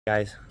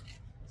Guys,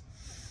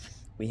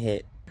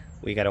 we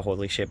got a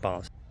holy shit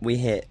balls.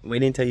 Wait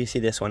until you see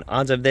this one.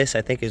 Odds of this,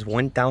 I think, is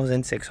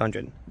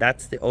 1,600.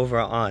 That's the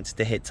overall odds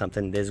to hit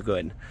something this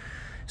good.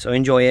 So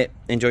enjoy it.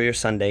 Enjoy your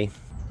Sunday.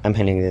 I'm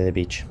heading to the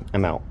beach.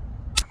 I'm out.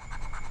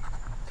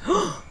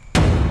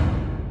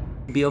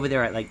 Be over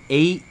there at like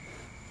 8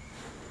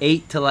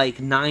 to like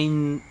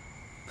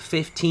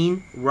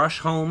 9:15. Rush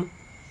home.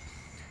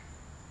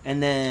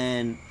 And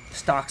then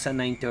stocks at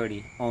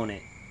 9:30. Own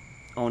it.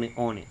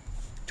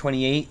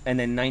 28, and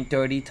then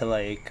 9:30 to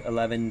like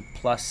 11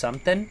 plus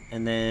something,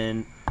 and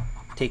then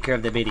take care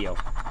of the video.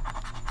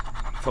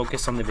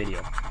 Focus on the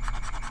video.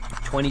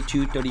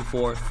 22,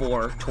 34,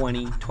 4,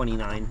 20,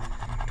 29,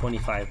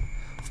 25.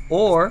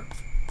 Or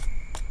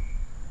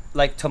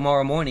like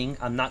tomorrow morning,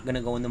 I'm not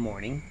gonna go in the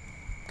morning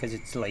because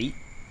it's late.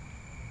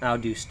 I'll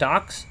do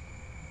stocks,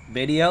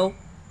 video,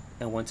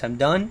 and once I'm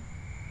done,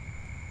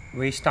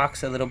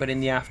 restocks a little bit in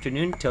the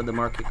afternoon till the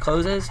market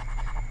closes,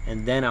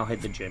 and then I'll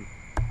hit the gym.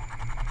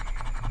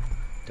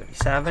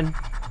 37,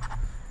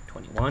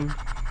 21,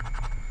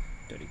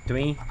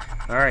 33.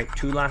 Alright,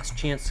 two last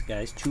chance,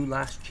 guys. Two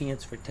last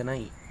chance for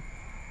tonight.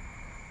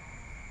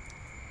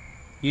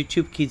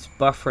 YouTube keeps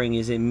buffering.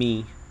 Is it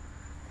me?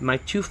 My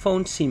two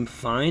phones seem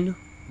fine,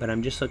 but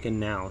I'm just looking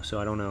now, so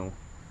I don't know.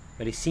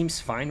 But it seems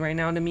fine right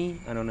now to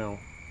me. I don't know.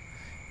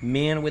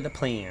 Man with a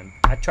plan.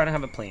 I try to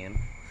have a plan.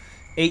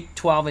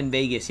 8-12 in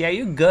Vegas. Yeah,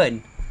 you're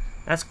good.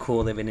 That's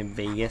cool living in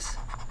Vegas.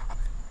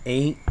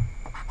 8.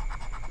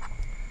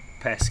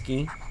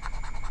 Pesky.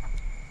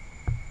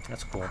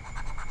 That's cool.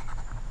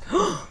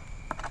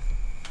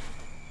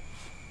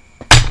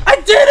 I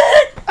did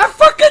it! I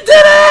fucking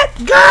did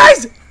it!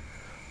 Guys!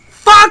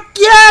 Fuck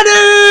yeah,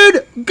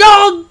 dude!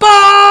 Gold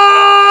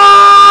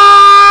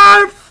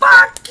bar!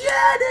 Fuck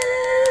yeah,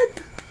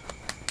 dude!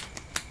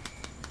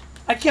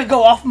 I can't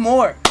go off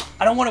more.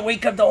 I don't want to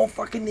wake up the whole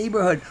fucking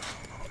neighborhood.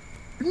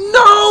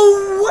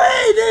 No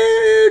way,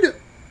 dude!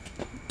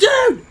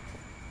 Dude!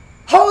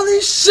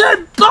 Holy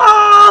shit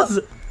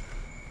balls!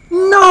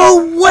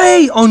 No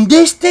way! On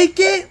this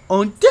ticket?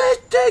 On this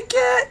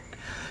ticket?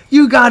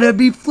 You gotta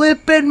be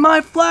flipping my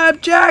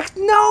flapjacks.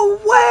 No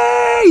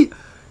way!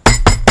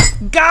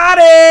 Got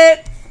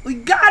it! We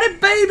got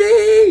it,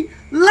 baby!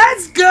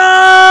 Let's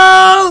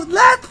go!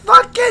 Let's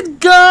fucking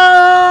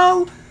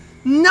go!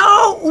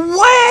 No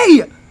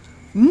way!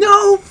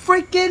 No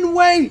freaking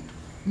way!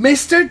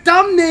 Mr.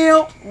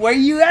 Thumbnail, where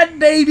you at,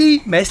 baby?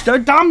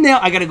 Mr. Thumbnail.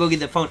 I gotta go get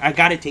the phone. I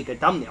gotta take a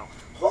thumbnail.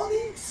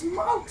 Holy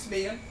smokes,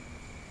 man.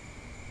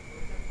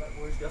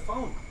 Where's the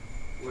phone?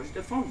 Where's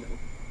the phone, though?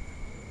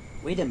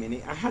 Wait a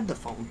minute. I had the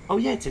phone. Oh,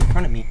 yeah, it's in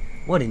front of me.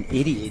 What an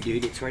idiot,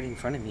 dude. It's right in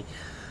front of me.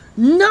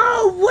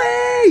 No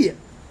way!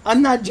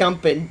 I'm not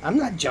jumping. I'm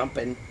not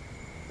jumping.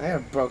 I have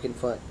a broken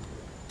foot.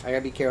 I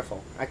gotta be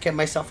careful. I kept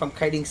myself from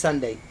kiting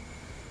Sunday.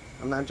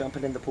 I'm not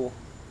jumping in the pool.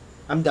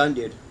 I'm done,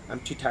 dude.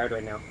 I'm too tired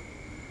right now.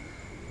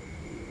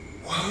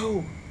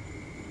 Whoa.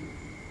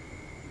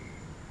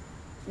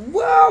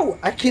 Whoa!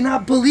 I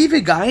cannot believe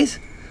it, guys.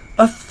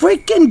 A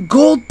freaking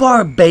gold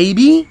bar,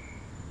 baby.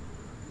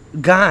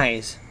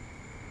 Guys.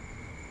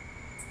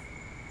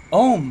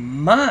 Oh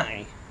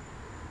my.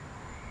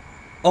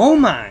 Oh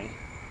my.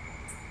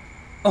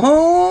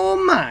 Oh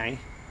my.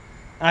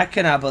 I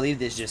cannot believe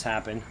this just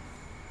happened.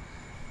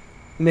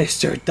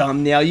 Mr.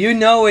 Thumbnail, you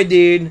know it,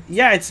 dude.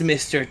 Yeah, it's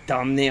Mr.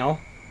 Thumbnail.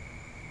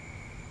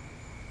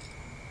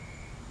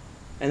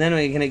 And then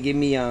they're gonna give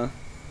me a...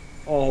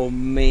 Oh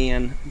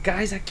man.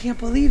 Guys, I can't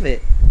believe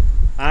it.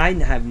 I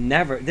have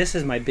never... This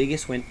is my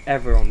biggest win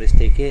ever on this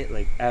ticket.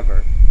 Like,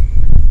 ever.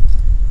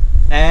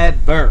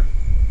 Ever.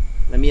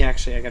 Let me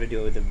actually... I gotta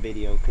do it with a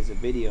video. Because the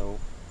video...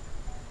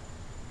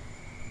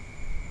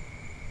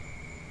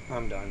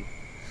 I'm done.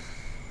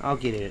 I'll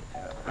get it.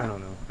 I don't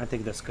know. I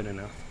think that's good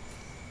enough.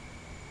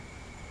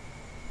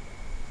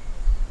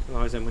 As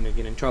long as I'm gonna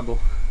get in trouble.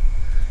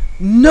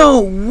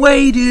 No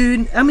way,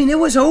 dude. I mean, it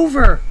was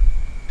over.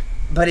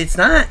 But it's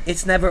not.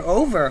 It's never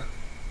over.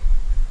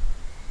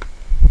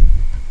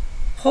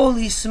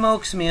 Holy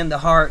smokes, man. The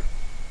heart.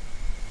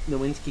 The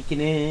wind's kicking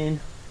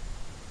in.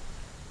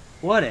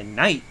 What a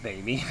night,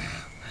 baby.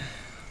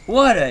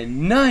 What a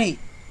night.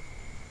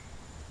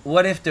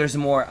 What if there's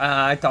more?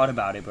 I thought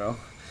about it, bro.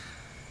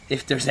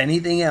 If there's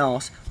anything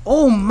else.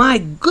 Oh, my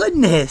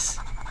goodness.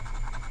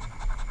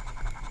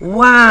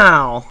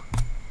 Wow.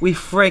 We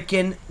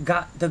freaking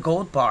got the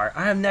gold bar.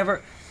 I have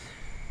never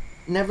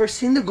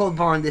seen the gold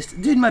bar on this.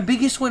 Dude, my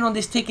biggest win on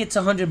this ticket's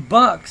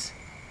 $100.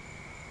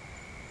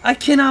 I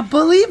cannot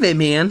believe it,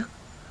 man.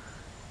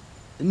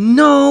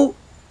 No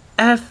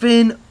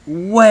effing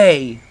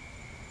way.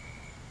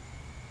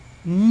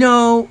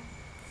 No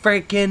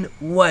freaking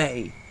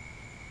way.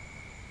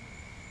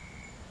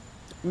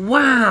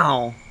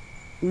 Wow.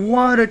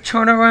 What a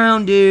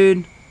turnaround,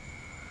 dude.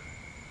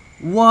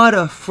 What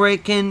a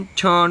freaking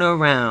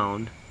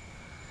turnaround.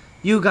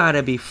 You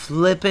gotta be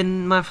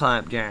flipping my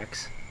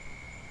flapjacks.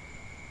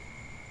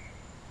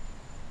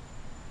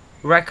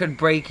 Record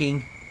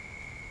breaking.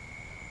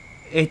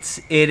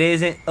 It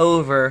isn't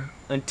over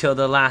until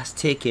the last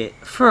ticket.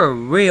 For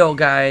real,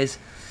 guys.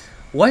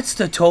 What's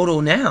the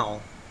total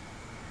now?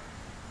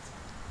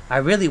 I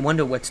really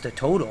wonder what's the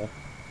total.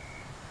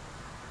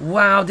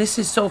 Wow, this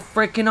is so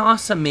freaking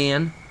awesome,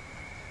 man.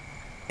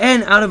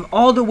 And out of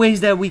all the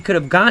ways that we could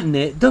have gotten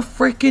it, the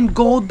freaking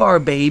gold bar,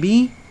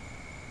 baby.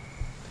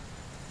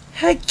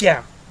 Heck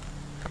yeah.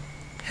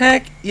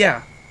 Heck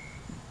yeah.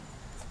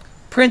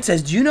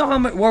 Princess, do you know how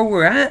much where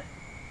we're at?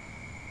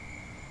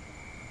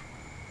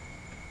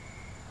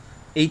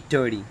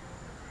 830.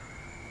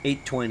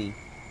 820.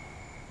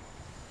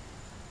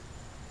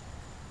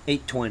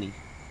 820.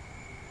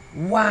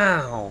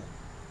 Wow.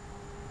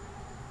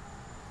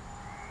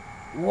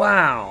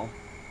 Wow.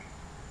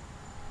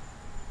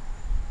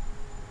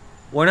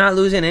 We're not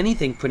losing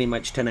anything pretty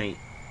much tonight.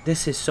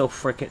 This is so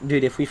freaking...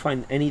 Dude, if we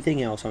find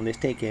anything else on this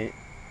ticket,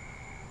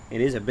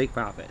 it is a big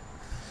profit.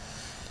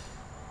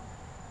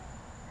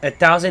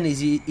 1,000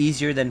 is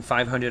easier than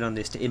 500 on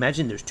this.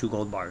 Imagine there's 2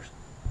 gold bars.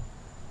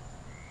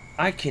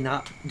 I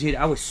cannot... Dude,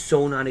 I was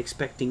so not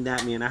expecting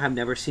that, man. I have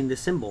never seen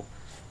this symbol.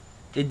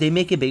 Did they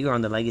make it bigger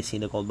on the Legacy,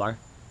 the gold bar?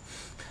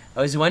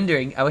 I was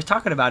wondering. I was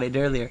talking about it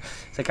earlier.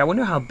 It's like, I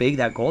wonder how big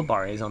that gold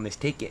bar is on this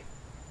ticket.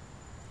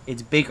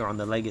 It's bigger on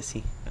the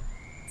Legacy.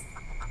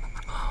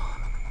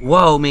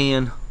 Whoa,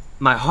 man.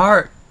 My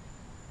heart.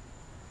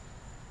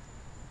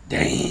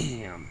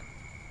 Damn.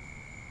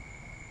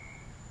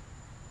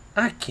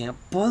 I can't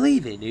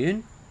believe it,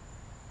 dude.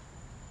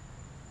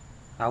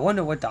 I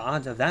wonder what the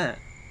odds of that.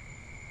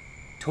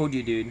 Told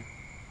you, dude.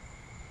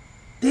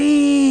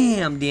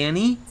 Damn,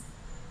 Danny.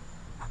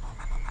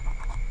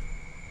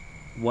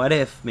 What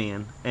if,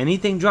 man?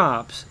 Anything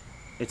drops,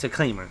 it's a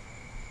claimer.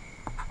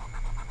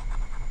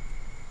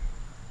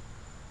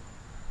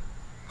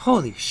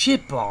 Holy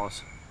shit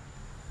balls.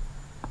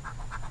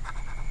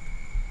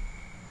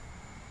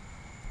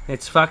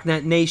 It's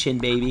Fucknut Nation,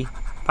 baby.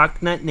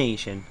 Fucknut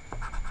Nation.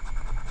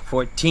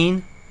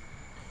 14.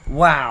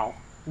 Wow.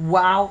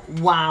 Wow,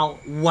 wow,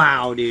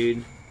 wow,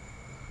 dude.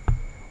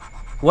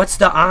 What's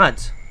the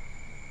odds?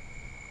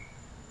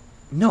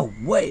 No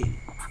way.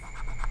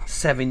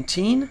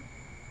 17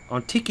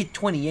 on ticket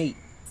 28.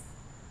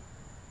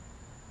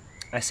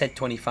 I said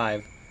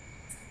 25.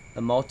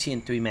 A multi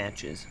in 3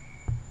 matches.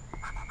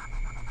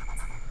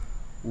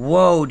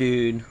 Whoa,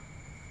 dude.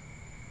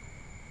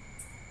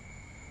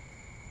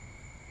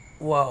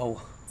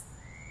 Whoa.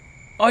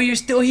 Oh, you're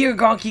still here,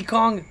 Gonky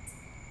Kong.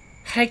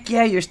 Heck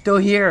yeah, you're still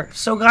here.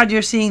 So glad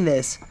you're seeing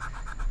this.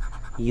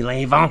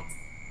 Eleven.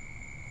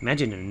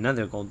 Imagine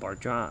another gold bar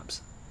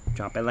drops.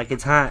 Drop it like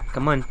it's hot.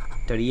 Come on.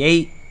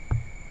 38.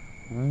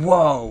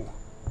 Whoa.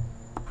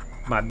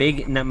 My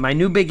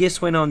new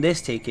biggest win on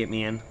this ticket,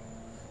 man.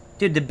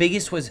 Dude, the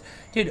biggest was...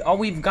 Dude, all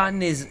we've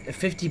gotten is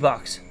 50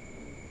 bucks.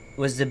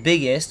 Was the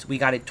biggest. We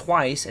got it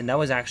twice, and that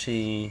was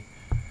actually...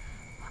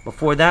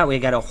 Before that, we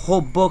got a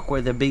whole book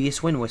where the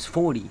biggest win was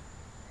 40.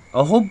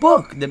 A whole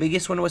book. The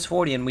biggest one was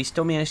 40, and we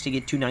still managed to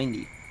get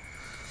 290.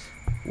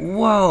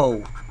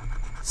 Whoa.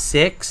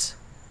 6.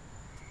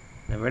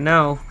 Never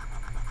know.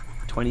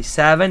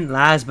 27.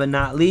 Last but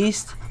not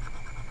least.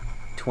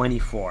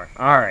 24.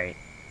 Alright.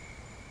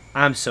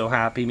 I'm so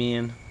happy,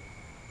 man.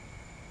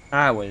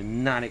 I was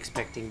not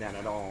expecting that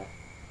at all.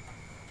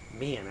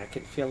 Man, I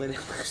could feel it in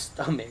my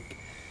stomach.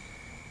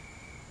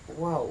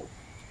 Whoa.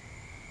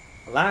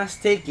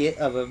 Last ticket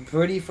of a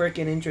pretty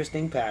freaking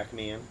interesting pack,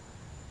 man.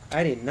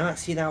 I did not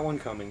see that one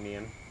coming,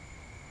 man.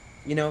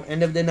 You know,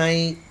 end of the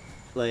night,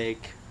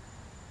 like,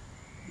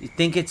 you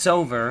think it's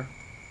over.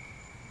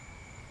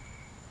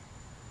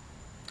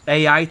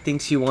 AI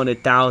thinks you won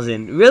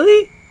 1,000.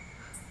 Really?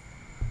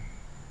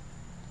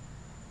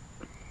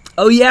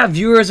 Oh yeah,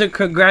 viewers are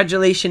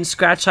congratulations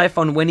Scratch Life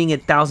on winning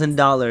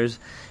 $1,000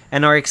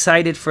 and are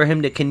excited for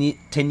him to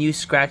continue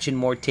scratching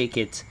more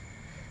tickets.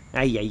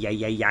 Ay,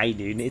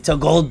 dude. It's a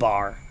gold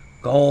bar.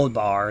 Gold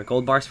bar.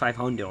 Gold bar's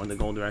 500 on the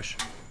Gold Rush.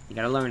 You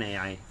gotta learn,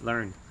 AI.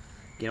 Learn.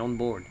 Get on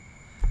board.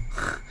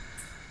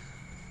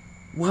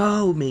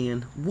 Whoa,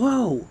 man.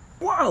 Whoa.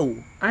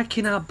 Whoa. I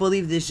cannot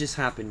believe this just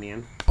happened,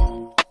 man.